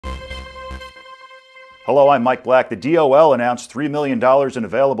Hello, I'm Mike Black. The DOL announced $3 million in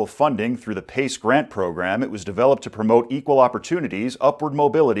available funding through the PACE grant program. It was developed to promote equal opportunities, upward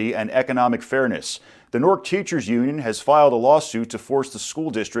mobility, and economic fairness. The Newark Teachers Union has filed a lawsuit to force the school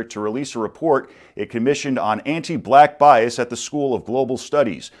district to release a report it commissioned on anti-black bias at the School of Global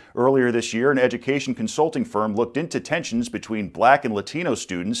Studies. Earlier this year, an education consulting firm looked into tensions between black and Latino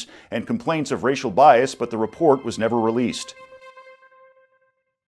students and complaints of racial bias, but the report was never released.